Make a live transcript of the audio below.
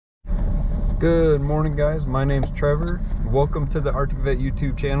Good morning, guys. My name's Trevor. Welcome to the Arctic Vet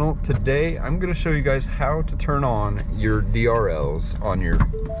YouTube channel. Today I'm going to show you guys how to turn on your DRLs on your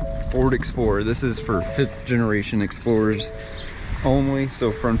Ford Explorer. This is for 5th generation Explorers only,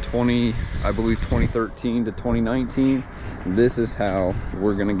 so from 2013 to 2019. This is how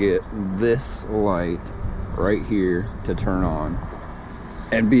we're going to get this light right here to turn on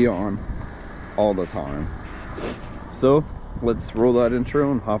and be on all the time. So let's roll that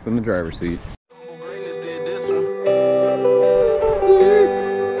intro and hop in the driver's seat.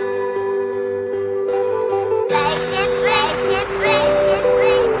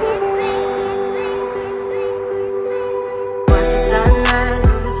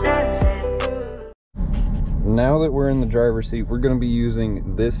 Now that we're in the driver's seat, we're going to be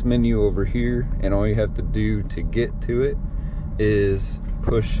using this menu over here, and all you have to do to get to it is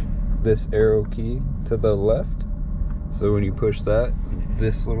push this arrow key to the left. So when you push that,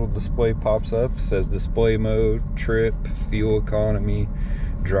 this little display pops up, says display mode, trip, fuel economy,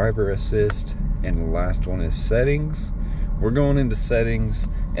 driver assist, and the last one is settings. We're going into settings,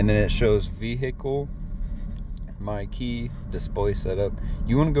 and then it shows vehicle, my key, display setup.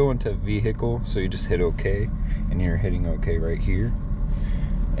 You want to go into vehicle, so you just hit OK, and you're hitting OK right here.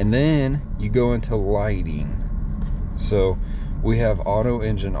 And then you go into lighting. So we have auto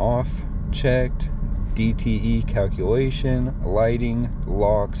engine off checked, DTE calculation, lighting,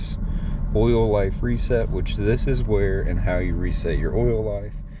 locks, oil life reset, which this is where and how you reset your oil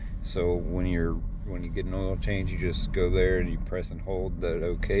life. So when you get an oil change, you just go there and you press and hold that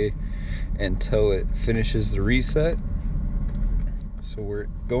OK until it finishes the reset. So we're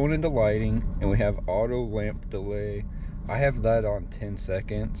going into lighting, and we have auto lamp delay. I have that on 10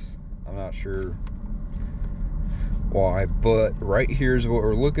 seconds. I'm not sure why, but right here is what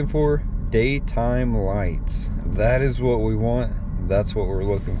we're looking for. Daytime lights. That is what we want. That's what we're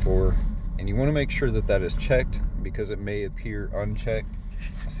looking for. And you want to make sure that that is checked, because it may appear unchecked.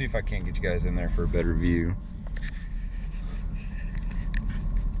 I'll see if I can't get you guys in there for a better view.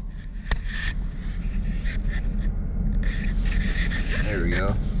 There we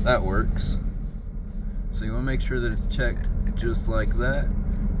go. That works. So you want to make sure that it's checked just like that.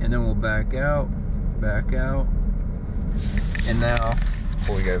 And then we'll back out. And now,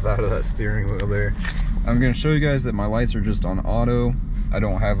 pull you guys out of that steering wheel there. I'm going to show you guys that my lights are just on auto. I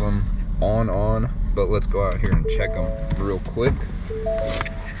don't have them on, but let's go out here and check them real quick.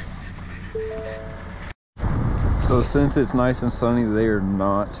 So since it's nice and sunny, they are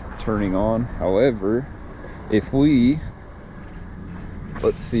not turning on. However, if we,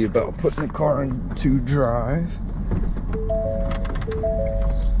 let's see about putting the car into drive.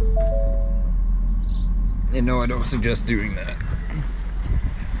 And no, I don't suggest doing that.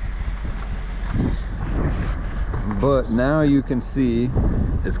 But now you can see,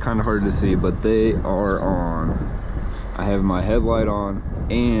 it's kind of hard to see, but they are on. I have my headlight on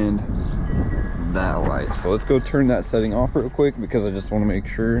and that light. So let's go turn that setting off real quick, because I just want to make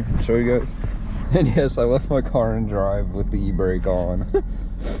sure, show you guys. And yes, I left my car in drive with the e-brake on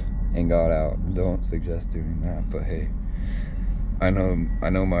and got out. Don't suggest doing that, but hey, I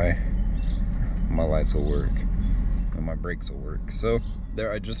know my lights will work and my brakes will work. So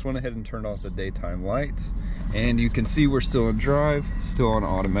there, I just went ahead and turned off the daytime lights, and you can see we're still in drive, still on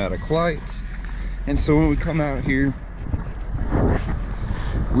automatic lights. And so when we come out here,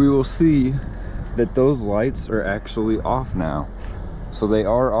 we will see that those lights are actually off now. So they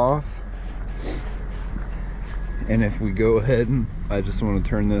are off. And if we go ahead, and I just want to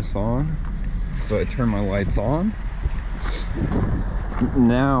turn this on, so I turn my lights on.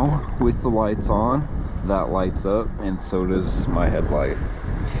 Now with the lights on, that lights up, and so does my headlight.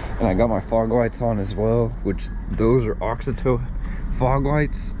 And I got my fog lights on as well, which those are Oxyto fog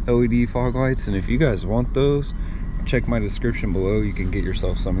lights, LED fog lights. And if you guys want those, check my description below. You can get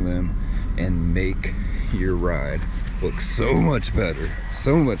yourself some of them and make your ride look so much better,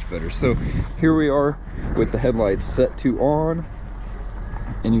 so much better. So here we are with the headlights set to on,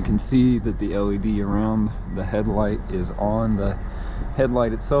 and you can see that the LED around the headlight is on, the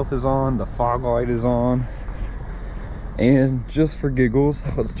headlight itself is on, the fog light is on. And just for giggles,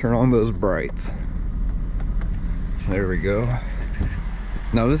 let's turn on those brights. There we go.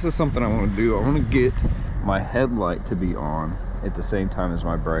 Now this is something I want to do. I want to get my headlight to be on at the same time as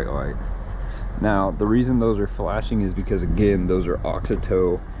my bright light. Now the reason those are flashing is because, again, those are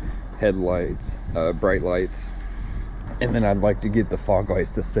Oxyto headlights, bright lights. And then I'd like to get the fog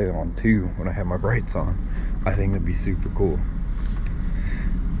lights to stay on too when I have my brights on. I think that'd be super cool.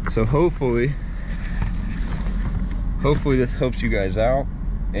 So hopefully this helps you guys out.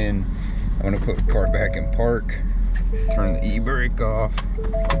 And I'm gonna put the car back in park, turn the e-brake off,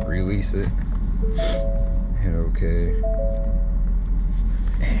 release it, Hit OK.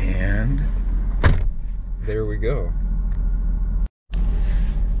 And there we go.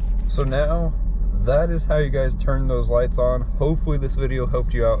 So now that is how you guys turn those lights on. Hopefully this video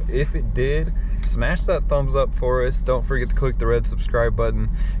helped you out. If it did, smash that thumbs up for us. Don't forget to click the red subscribe button.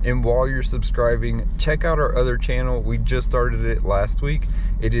 And while you're subscribing, check out our other channel. We just started it last week.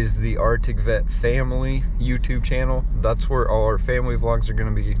 It is the Arctic Vet Family YouTube channel. That's where all our family vlogs are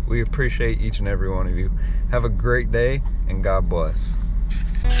going to be. We appreciate each and every one of you. Have a great day and God bless.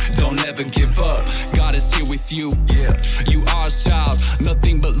 Don't ever give up, God is here with you. Yeah, you are a child,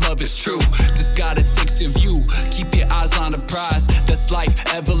 nothing but love is true. Just got a fixed view, keep your eyes on the prize. That's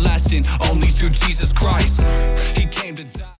life everlasting, only through Jesus Christ. He came to